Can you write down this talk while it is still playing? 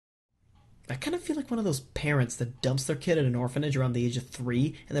I kind of feel like one of those parents that dumps their kid at an orphanage around the age of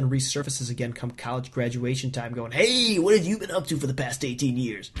 3 and then resurfaces again come college graduation time going, "Hey, what have you been up to for the past 18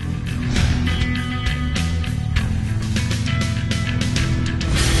 years?"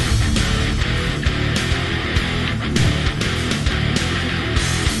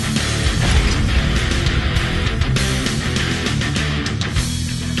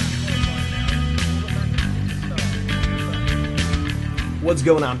 What's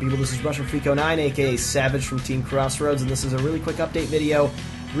going on, people? This is RussianFreak09, aka Savage from Team Crossroads, and this is a really quick update video.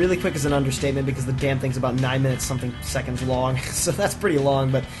 Really quick is an understatement because the damn thing's about 9 minutes something seconds long, so that's pretty long,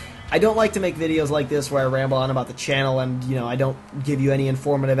 but I don't like to make videos like this where I ramble on about the channel and, I don't give you any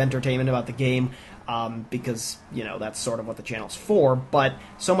informative entertainment about the game, because, that's sort of what the channel's for, but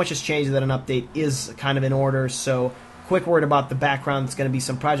so much has changed that an update is kind of in order, so quick word about the background. It's going to be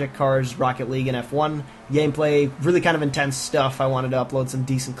some Project Cars, Rocket League, and F1 gameplay. Really kind of intense stuff. I wanted to upload some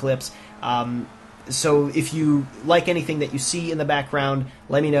decent clips. So if you like anything that you see in the background,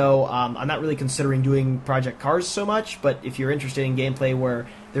 let me know. I'm not really considering doing Project Cars so much, but if you're interested in gameplay where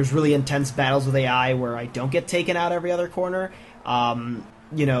there's really intense battles with AI where I don't get taken out every other corner,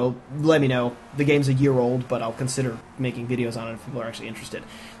 let me know. The game's a year old, but I'll consider making videos on it if people are actually interested.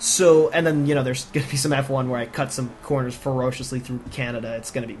 So, and then, there's going to be some F1 where I cut some corners ferociously through Canada.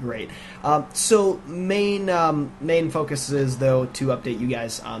 It's going to be great. So, main focus is, though, to update you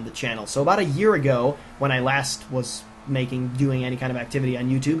guys on the channel. So, about a year ago, when I last was doing any kind of activity on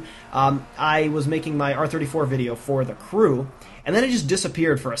YouTube, I was making my R34 video for the crew, and then it just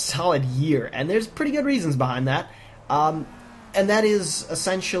disappeared for a solid year, and there's pretty good reasons behind that. And that is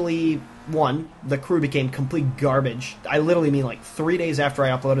essentially, one, the crew became complete garbage. I literally mean like 3 days after I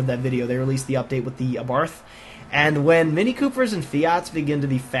uploaded that video, they released the update with the Abarth. And when Mini Coopers and Fiats begin to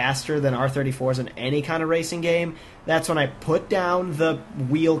be faster than R34s in any kind of racing game, that's when I put down the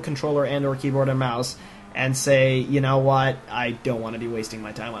wheel controller and or keyboard and mouse and say, you know what, I don't want to be wasting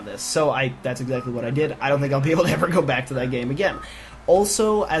my time on this. So that's exactly what I did. I don't think I'll be able to ever go back to that game again.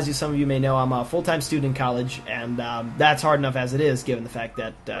 Also, as some of you may know, I'm a full-time student in college, and that's hard enough as it is, given the fact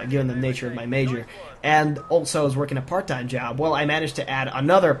that, given the nature of my major. And also, I was working a part-time job. Well, I managed to add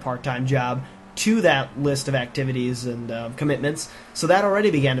another part-time job to that list of activities and commitments, so that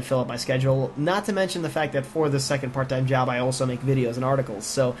already began to fill up my schedule. Not to mention the fact that for this second part-time job, I also make videos and articles.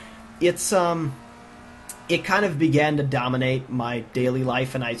 So it's it kind of began to dominate my daily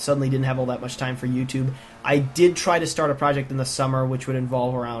life, and I suddenly didn't have all that much time for YouTube. I did try to start a project in the summer, which would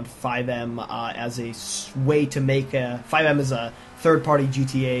involve around 5M as a way to make 5M is a third-party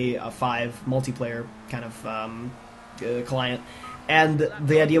GTA 5 multiplayer kind of client, and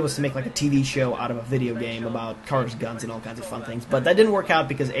the idea was to make like a TV show out of a video game about cars, guns, and all kinds of fun things. But that didn't work out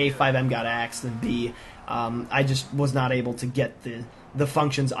because A, 5M got axed, and B, I just was not able to get the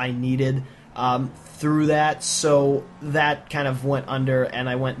functions I needed through that, so that kind of went under, and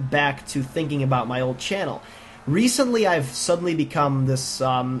I went back to thinking about my old channel. Recently, I've suddenly become this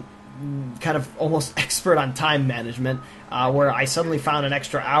kind of almost expert on time management, where I suddenly found an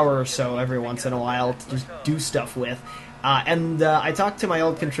extra hour or so every once in a while to just do stuff with. And I talked to my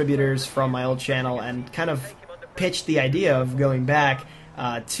old contributors from my old channel and kind of pitched the idea of going back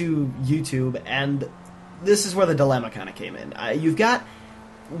to YouTube, and this is where the dilemma kind of came in. You've got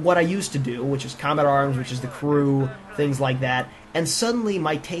what I used to do, which is Combat Arms, which is the crew, things like that, and suddenly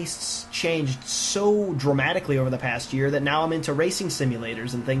my tastes changed so dramatically over the past year that now I'm into racing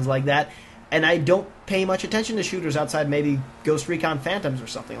simulators and things like that, and I don't pay much attention to shooters outside maybe Ghost Recon Phantoms or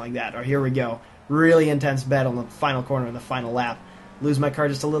something like that. Or here we go, really intense battle in the final corner in the final lap. Lose my car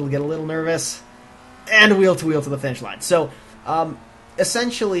just a little, get a little nervous, and wheel to the finish line. So,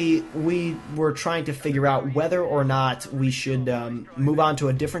 essentially, we were trying to figure out whether or not we should move on to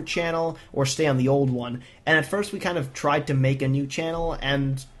a different channel or stay on the old one. And at first we kind of tried to make a new channel,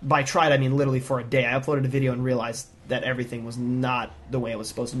 and by tried I mean literally for a day. I uploaded a video and realized that everything was not the way it was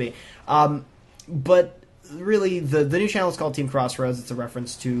supposed to be. But really, the new channel is called Team Crossroads. It's a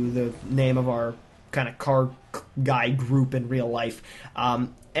reference to the name of our kind of car guy group in real life.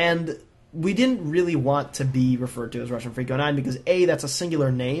 And we didn't really want to be referred to as RussianFreak09 because A, that's a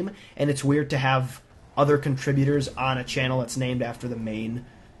singular name, and it's weird to have other contributors on a channel that's named after the main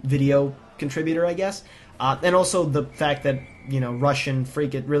video contributor, I guess. And also the fact that, Russian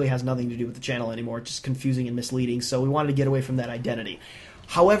Freak, it really has nothing to do with the channel anymore. It's just confusing and misleading, so we wanted to get away from that identity.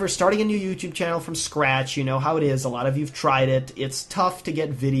 However, starting a new YouTube channel from scratch, you know how it is. A lot of you've tried it. It's tough to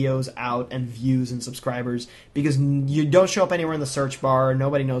get videos out and views and subscribers because you don't show up anywhere in the search bar.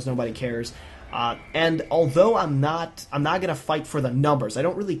 Nobody knows, nobody cares. And although I'm not gonna fight for the numbers. I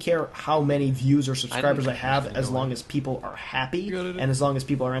don't really care how many views or subscribers I have, as long as people are happy and as long as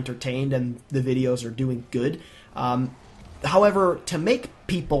people are entertained and the videos are doing good. However, to make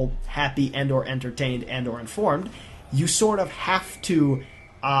people happy and or entertained and or informed, you sort of have to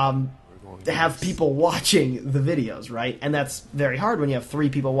have people watching the videos, right? And that's very hard when you have 3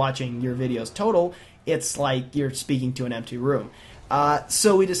 people watching your videos total. It's like you're speaking to an empty room.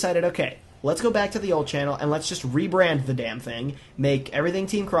 So we decided, okay, let's go back to the old channel and let's just rebrand the damn thing, make everything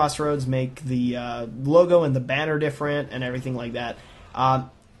Team Crossroads, make the logo and the banner different and everything like that,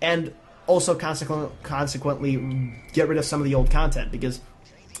 and also consequently get rid of some of the old content, because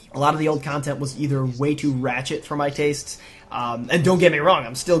a lot of the old content was either way too ratchet for my tastes, and don't get me wrong,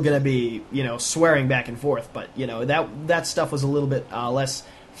 I'm still going to be, swearing back and forth, but, that stuff was a little bit less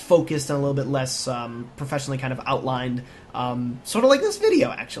focused and a little bit less professionally kind of outlined, sort of like this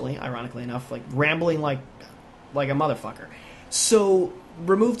video, actually, ironically enough, like rambling like a motherfucker. So,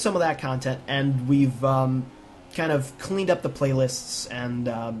 removed some of that content, and we've kind of cleaned up the playlists and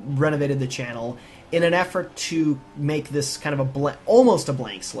renovated the channel in an effort to make this kind of almost a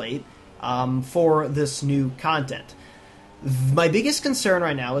blank slate for this new content. My biggest concern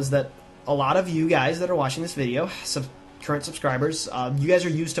right now is that a lot of you guys that are watching this video, current subscribers, you guys are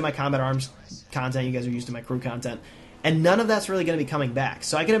used to my Combat Arms content, you guys are used to my crew content, and none of that's really going to be coming back.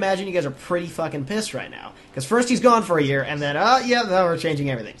 So I can imagine you guys are pretty fucking pissed right now. Because first he's gone for a year, and then, now we're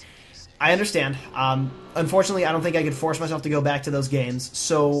changing everything. I understand. Unfortunately, I don't think I could force myself to go back to those games,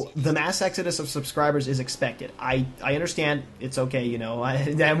 so the mass exodus of subscribers is expected. I understand. It's okay,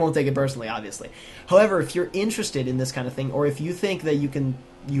 I won't take it personally, obviously. However, if you're interested in this kind of thing, or if you think that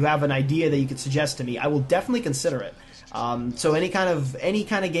you have an idea that you could suggest to me, I will definitely consider it. So any kind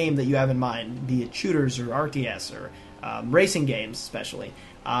of game that you have in mind, be it shooters or RTS or racing games especially,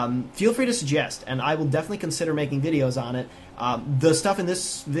 feel free to suggest, and I will definitely consider making videos on it. The stuff in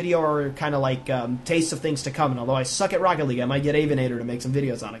this video are kind of like tastes of things to come, and although I suck at Rocket League, I might get Avinator to make some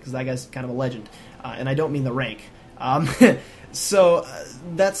videos on it, because that guy's kind of a legend, and I don't mean the rank. So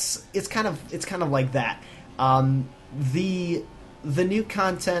it's kind of like that. The new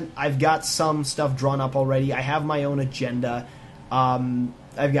content, I've got some stuff drawn up already. I have my own agenda.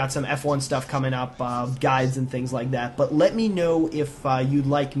 I've got some F1 stuff coming up, guides and things like that. But let me know if you'd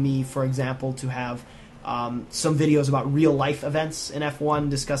like me, for example, to have some videos about real-life events in F1,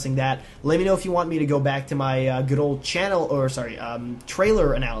 discussing that. Let me know if you want me to go back to my good old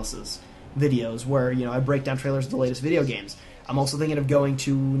trailer analysis videos, where, I break down trailers of the latest video games. I'm also thinking of going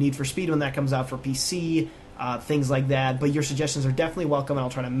to Need for Speed when that comes out for PC, things like that. But your suggestions are definitely welcome, and I'll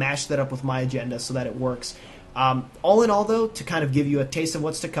try to mash that up with my agenda so that it works. All in all, though, to kind of give you a taste of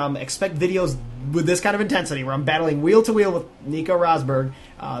what's to come, expect videos with this kind of intensity, where I'm battling wheel to wheel with Nico Rosberg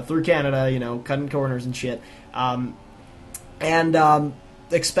through Canada, cutting corners and shit.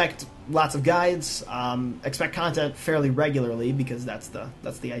 Expect lots of guides. Expect content fairly regularly, because that's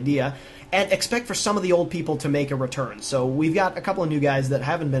the idea. And expect for some of the old people to make a return. So we've got a couple of new guys that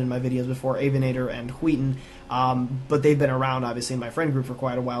haven't been in my videos before, Avinator and Wheaton, but they've been around, obviously, in my friend group for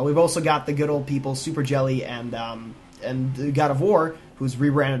quite a while. We've also got the good old people, Super Jelly and God of War, who's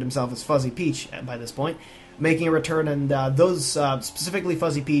rebranded himself as Fuzzy Peach by this point, making a return. And those, specifically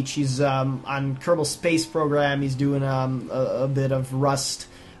Fuzzy Peach, he's on Kerbal Space Program, he's doing a bit of Rust,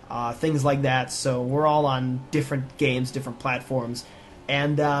 things like that. So we're all on different games, different platforms.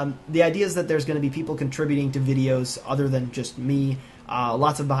 And the idea is that there's going to be people contributing to videos other than just me,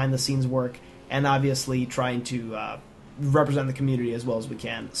 lots of behind-the-scenes work, and obviously trying to represent the community as well as we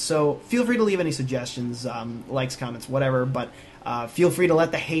can. So feel free to leave any suggestions, likes, comments, whatever, but feel free to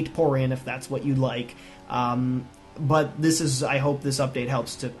let the hate pour in if that's what you'd like. But I hope this update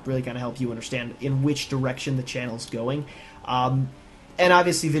helps to really kind of help you understand in which direction the channel's going. And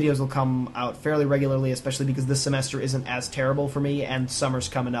obviously videos will come out fairly regularly, especially because this semester isn't as terrible for me, and summer's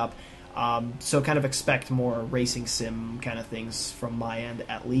coming up. So kind of expect more racing sim kind of things from my end,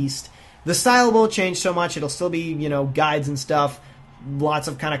 at least. The style won't change so much. It'll still be, guides and stuff, lots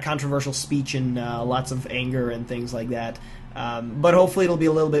of kind of controversial speech and lots of anger and things like that. But hopefully it'll be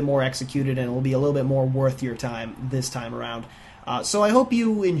a little bit more executed, and it'll be a little bit more worth your time this time around. So I hope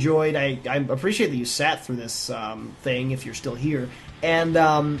you enjoyed. I appreciate that you sat through this thing, if you're still here.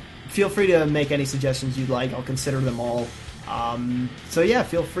 And feel free to make any suggestions you'd like. I'll consider them all. So yeah,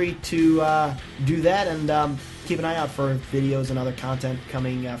 feel free to do that, and keep an eye out for videos and other content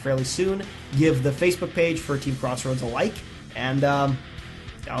coming fairly soon. Give the Facebook page for Team Crossroads a like, and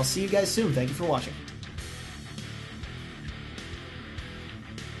I'll see you guys soon. Thank you for watching.